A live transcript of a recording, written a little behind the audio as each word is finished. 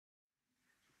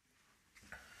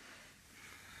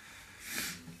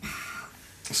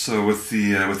So with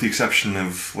the exception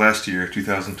of last year,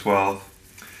 2012,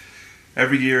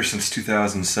 every year since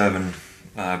 2007,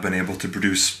 I've been able to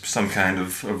produce some kind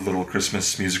of little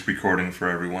Christmas music recording for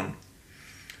everyone.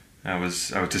 I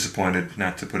was disappointed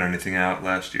not to put anything out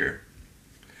last year.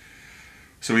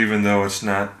 So even though it's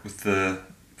not with the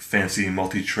fancy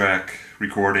multi-track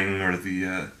recording or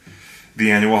the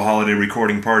annual holiday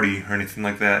recording party or anything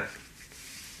like that,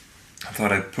 I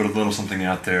thought I'd put a little something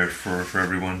out there for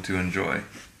everyone to enjoy.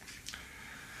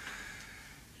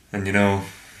 And you know,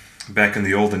 back in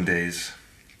the olden days,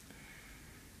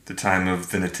 the time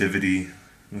of the Nativity,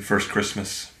 the first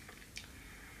Christmas,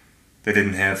 they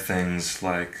didn't have things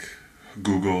like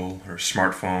Google or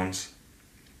smartphones.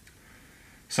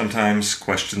 Sometimes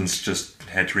questions just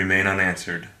had to remain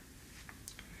unanswered.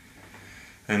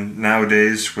 And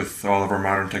nowadays, with all of our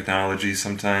modern technology,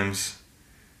 sometimes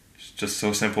it's just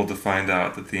so simple to find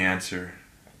out that the answer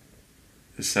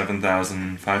is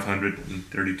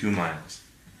 7,532 miles.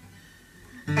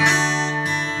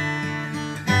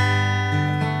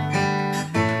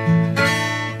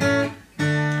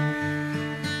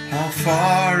 How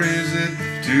far is it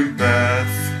to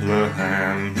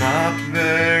Bethlehem? Not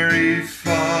very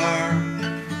far.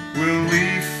 Will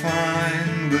we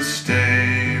find the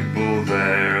stable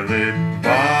there lit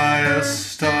by a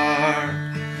star?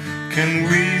 Can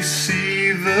we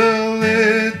see the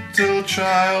little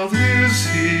child? Is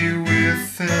he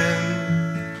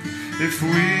within? If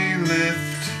we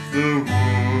lift the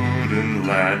wooden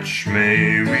latch,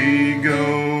 may we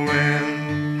go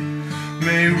in?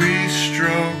 May we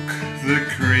stroke the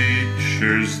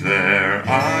creatures there,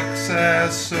 ox,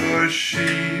 ass, or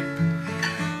sheep?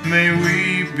 May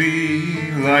we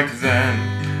be like them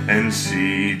and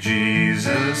see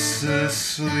Jesus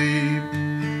asleep?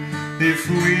 If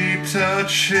we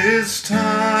touch his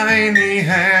tiny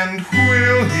hand,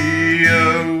 will he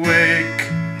awake?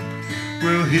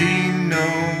 Will he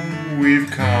know we've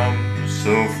come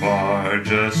so far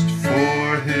just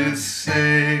for his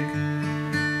sake?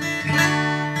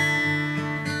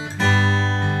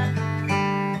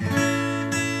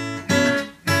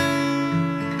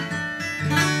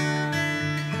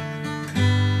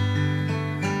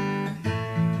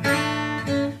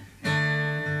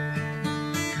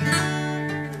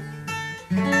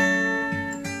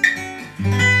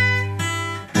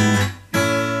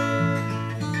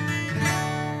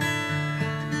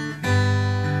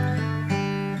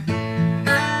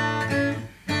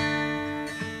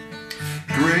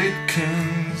 Great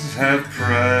kings have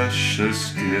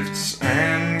precious gifts,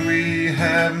 and we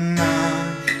have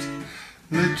not.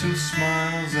 Little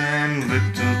smiles and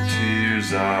little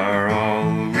tears are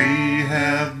all we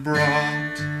have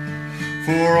brought.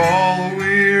 For all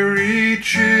weary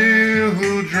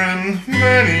children,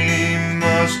 many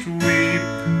must weep.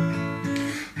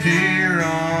 Here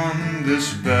on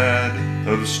this bed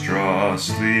of straw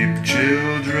sleep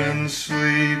children,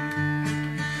 sleep.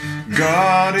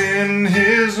 God in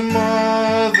his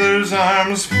mother's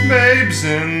arms, babes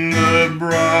in the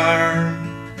briar,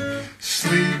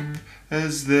 sleep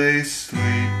as they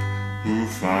sleep who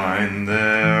find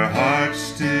their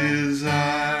heart's desire.